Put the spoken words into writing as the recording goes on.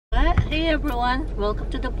Hey everyone,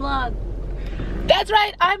 welcome to the vlog. That's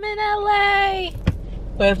right, I'm in LA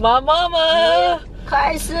with my mama.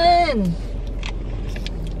 Carson.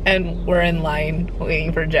 And we're in line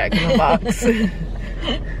waiting for Jack in the Box.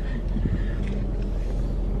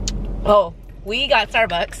 Oh, we got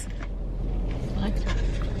Starbucks.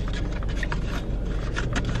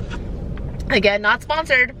 Again, not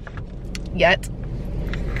sponsored yet.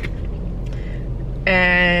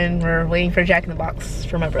 And we're waiting for Jack in the Box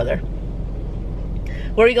for my brother.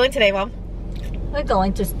 Where are we going today, Mom? We're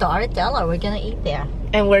going to Storyteller. We're gonna eat there.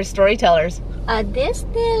 And we're storytellers. At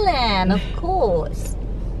Disneyland, of course.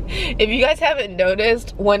 If you guys haven't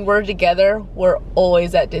noticed, when we're together, we're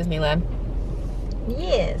always at Disneyland.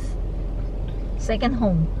 Yes. Second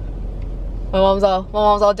home. My mom's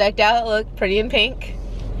all decked out. Look, pretty in pink.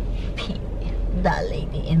 Pink. That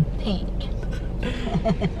lady in pink.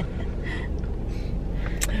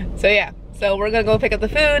 So yeah, so we're gonna go pick up the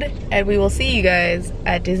food and we will see you guys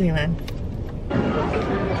at Disneyland.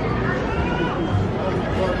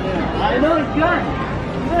 I know it's gone.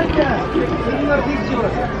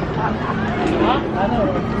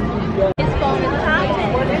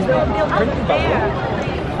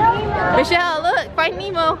 Michelle, look, find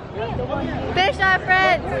Nemo. Fish are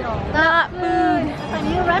friends, not food. A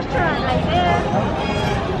new restaurant right there.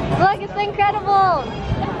 Look, it's incredible.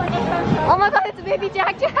 Oh my god, it's a baby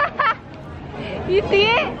Jack Jack. You see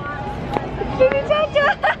it? It's baby Jack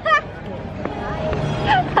Jack.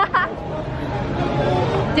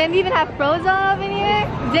 Didn't even have Frozo up in here.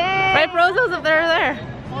 Dang. Right, Frozo's up there.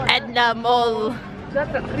 Edna Mole.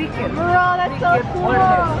 That's a cricket. Bro, that's so cool.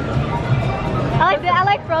 I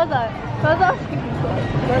like Frozo. Frozo.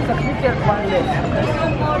 That's a cricket wireless.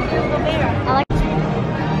 I like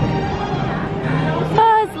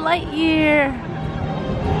Buzz Lightyear.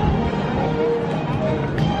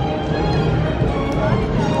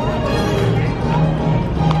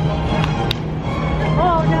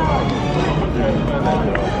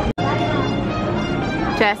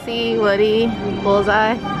 Jessie, Woody,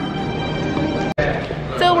 Bullseye.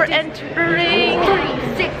 So we're entering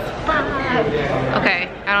 365. Okay,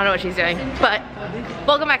 I don't know what she's doing, but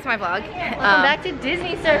welcome back to my vlog. Welcome back to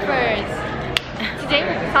Disney Surfers. Today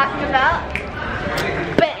we're talking about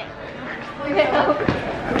bang.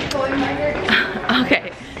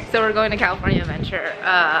 Okay, so we're going to California Adventure,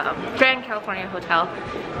 Grand California Hotel,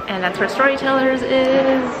 and that's where Storytellers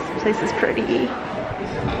is. This place is pretty.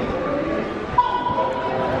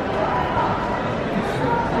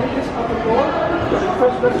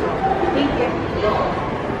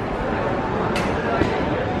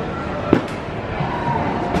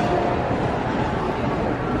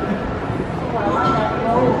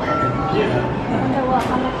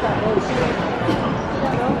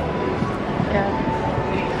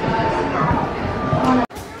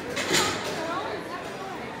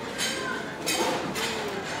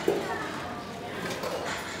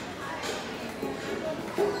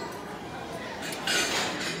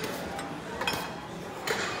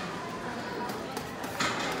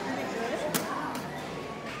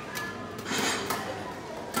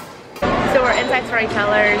 Inside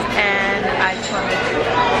Storytellers, and I just wanted to,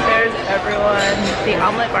 there's everyone. The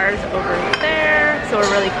omelet bar is over there, so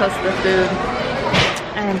we're really close to the food.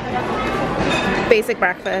 And basic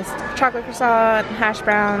breakfast: chocolate croissant, hash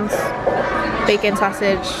browns, bacon,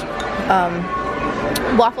 sausage,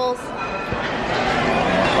 waffles.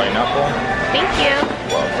 Pineapple. Thank you.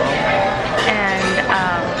 Welcome.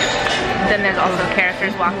 And then there's also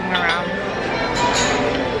characters walking around.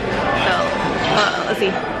 So let's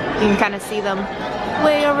see. You can kind of see them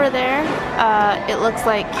way over there. It looks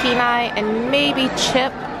like Kenai and maybe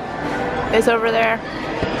Chip is over there.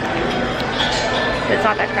 It's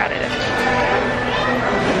not that crowded.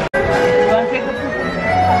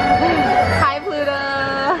 Hi, Pluto.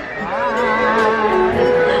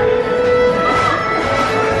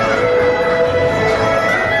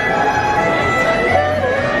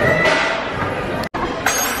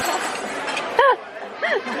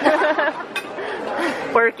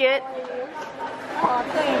 Work it. oh,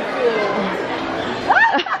 thank you.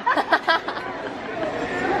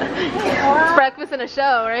 It's breakfast and a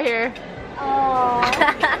show right here. Oh.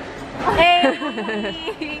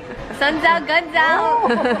 Hey. Sun's out, guns out.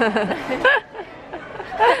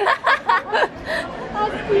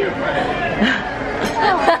 That's cute.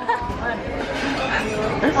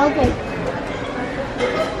 Oh. Okay.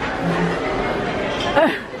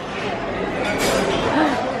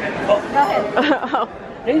 Go ahead.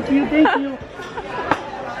 Thank you, thank you.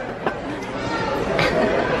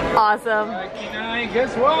 Awesome. Kenai,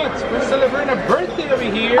 guess what? We're celebrating a birthday over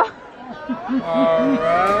here.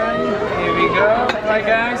 Alright, here we go. Alright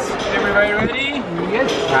guys, everybody ready?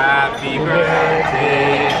 Yes. Happy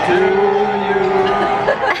birthday to you.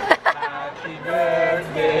 Happy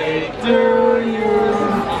birthday to you.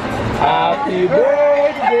 Happy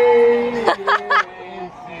birthday.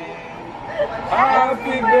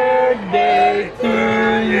 Happy birthday to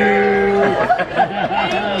you.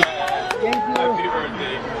 Thank you. Happy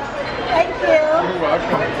birthday. Thank you. You're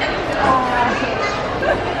welcome.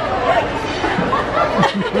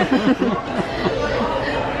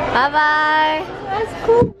 Bye-bye. That's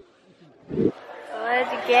cool. What did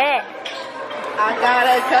you get? I got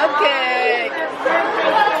a cupcake.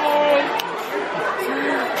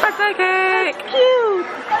 Birthday cake. Cute.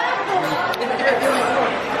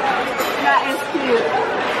 That is cute.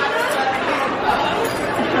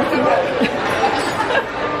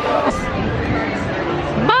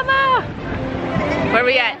 Mama! Where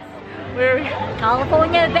we at? Where are we?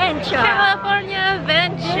 California Adventure. California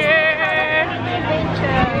Adventure.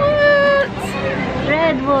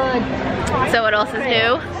 Redwood. So what else is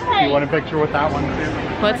new? You want a picture with that one too?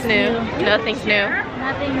 What's new? Nothing's new.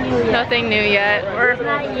 Nothing new yet. Nothing new yet.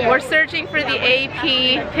 Not yet. We're searching for the AP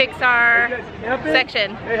Pixar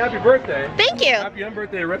section. Hey, happy birthday. Thank you. Happy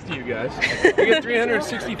unbirthday to the rest of you guys. You get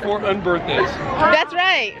 364 unbirthdays. That's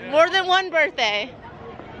right. More than one birthday.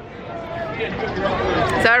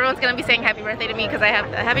 So everyone's gonna be saying happy birthday to me because I have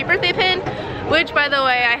the happy birthday pin, which by the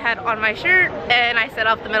way I had on my shirt and I set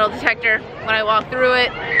off the metal detector when I walked through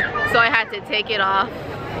it, so I had to take it off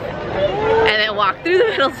and then walk through the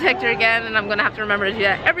metal detector again, and I'm gonna have to remember to do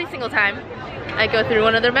that every single time I go through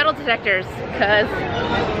one of their metal detectors because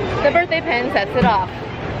the birthday pin sets it off.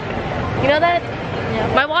 You know that? Yeah.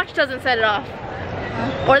 My watch doesn't set it off.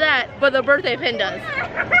 Or that, but the birthday pin does.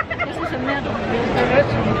 This is a metal.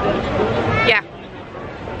 Yeah,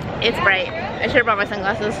 it's bright. I should have brought my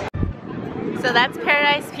sunglasses. So that's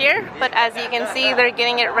Paradise Pier, but as you can see, they're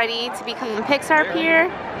getting it ready to become the Pixar Pier.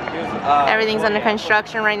 Everything's under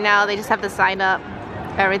construction right now. They just have the sign up.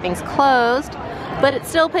 Everything's closed, but it's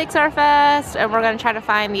still Pixar Fest, and we're gonna try to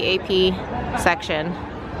find the AP section.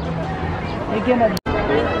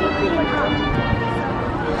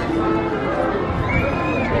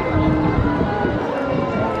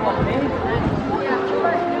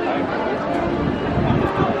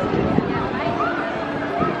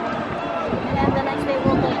 And the next day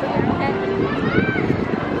we'll go to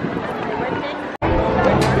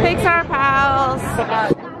Pixar Pals.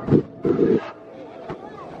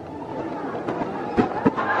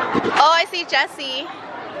 Oh, I see Jessie.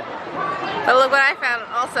 But look what I found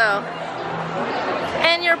also.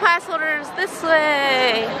 And your pass holders this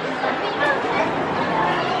way.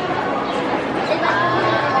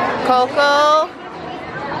 Coco.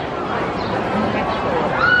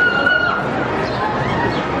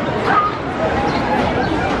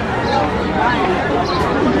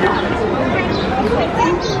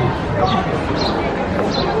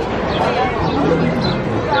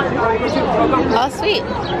 Oh, sweet.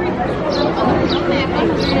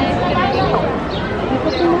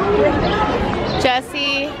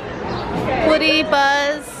 Jessie, Woody,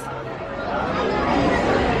 Buzz.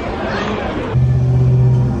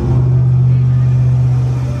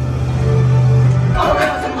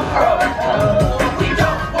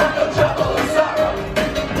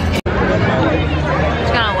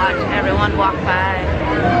 Just gonna watch everyone walk by.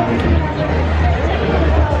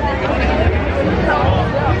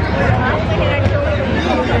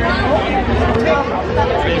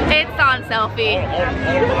 It's on selfie.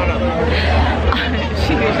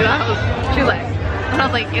 She's like, and I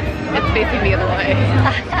was like, it's facing the other way.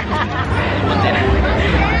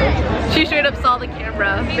 She straight up saw the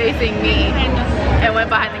camera facing me and went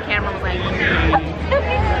behind the camera and was like,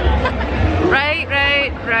 right.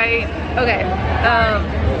 Okay.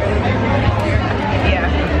 Yeah.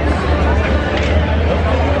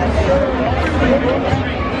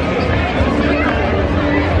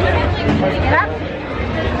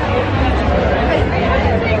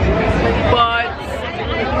 Butts.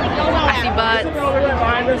 I see butts.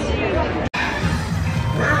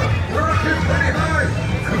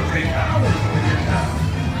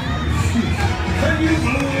 Can you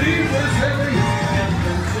believe we're sailing?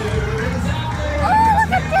 Oh,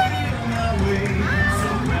 look at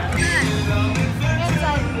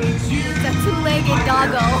this! It's a two-legged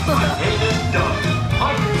doggo.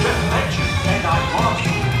 I'm just met you and I love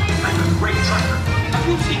you. I'm a great tracker. Have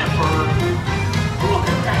you seen a bird? Look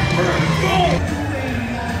at that bird.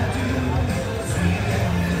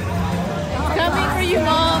 Coming for you,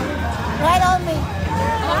 Mom. Right on me.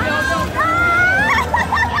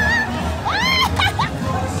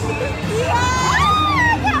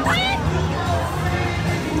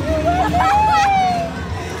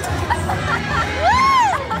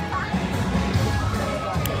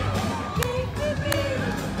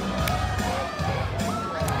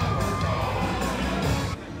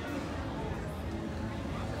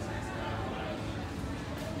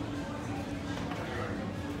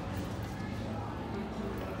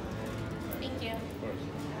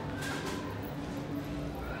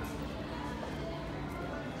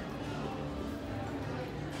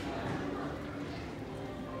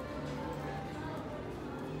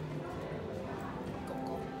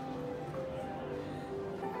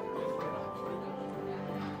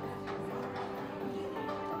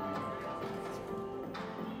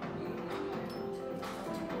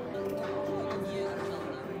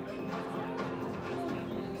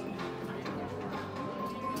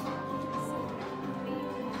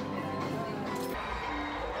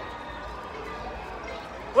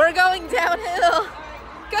 We're going downhill.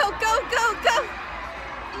 Go, go, go, go.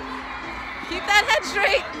 Keep that head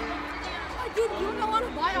straight. Dude, you don't want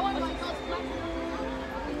to buy. I want to buy.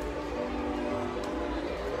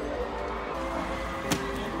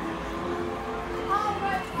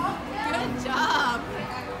 Good job.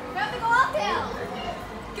 We have to go uphill.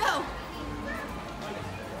 Go.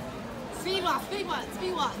 Speed walk, speed walk,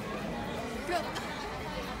 speed walk. Go.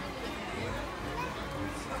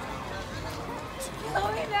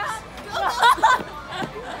 Slowing down.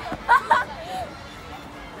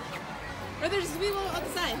 Or there's a speed walk on the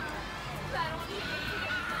side.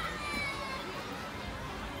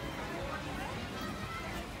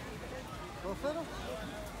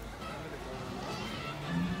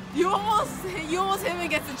 You almost hit him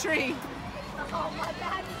against a tree. Oh my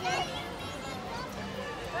bad.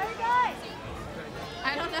 Very good.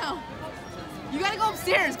 I don't know. You gotta go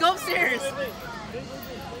upstairs. Go upstairs.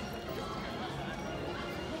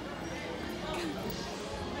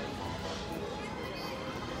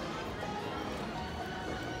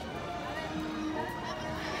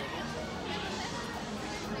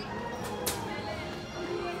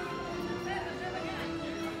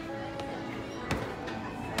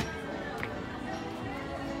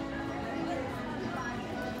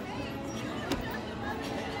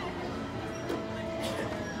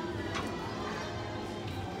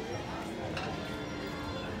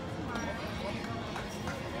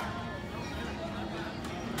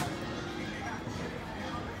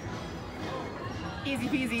 Easy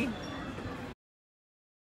peasy.